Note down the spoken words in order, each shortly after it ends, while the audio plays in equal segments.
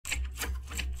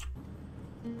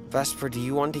Vesper, do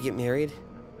you want to get married?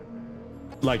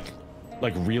 Like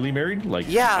really married? Like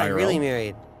yeah, IRL? Really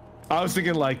married. I was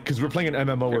thinking like, because we're playing an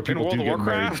MMO where people do get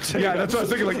married. Yeah, that's what I was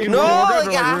thinking. Like in no, World of Warcraft,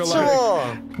 like actual. Real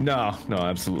life. No,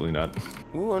 absolutely not.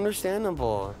 Ooh,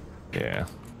 understandable. Yeah.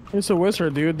 It's a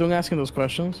wizard, dude. Don't ask him those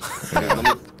questions.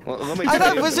 Yeah, I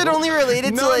thought wizard only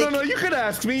related to like. No. You can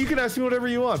ask me. You can ask me whatever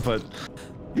you want, but.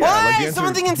 Yeah, why? Like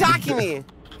someone's attacking me.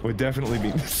 Would definitely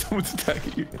be someone's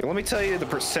attacking you. Let me tell you the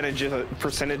percentage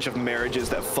of marriages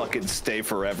that fucking stay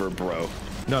forever, bro.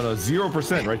 No,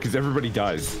 0%, right? Because everybody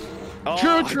dies.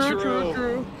 Oh,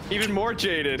 true. Even more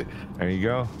jaded. There you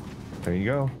go.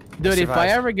 Dude, if I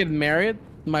ever get married,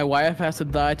 my wife has to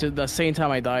die to the same time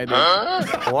I die, dude.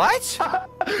 What?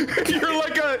 You're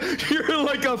like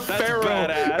a pharaoh.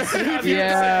 Badass.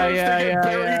 Yeah.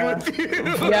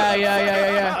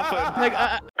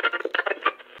 Like,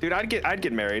 dude, I'd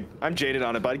get married. I'm jaded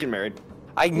on it, but I'd get married.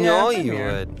 I know you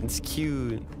would. It's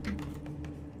cute.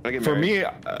 For me,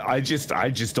 I just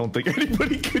don't think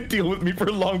anybody could deal with me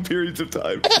for long periods of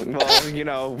time. Well, you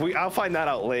know, I'll find that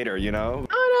out later, you know.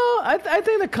 I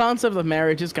think the concept of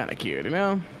marriage is kind of cute, you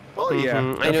know. Oh yeah,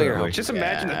 I know you're right. Just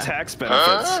imagine the tax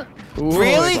benefits.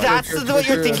 Really? That's what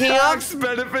you're thinking of? Tax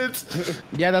benefits.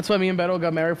 Yeah, that's why me and Bettel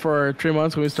got married for 3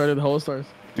 months when we started the Holostars.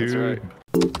 Dude.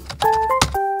 That's right.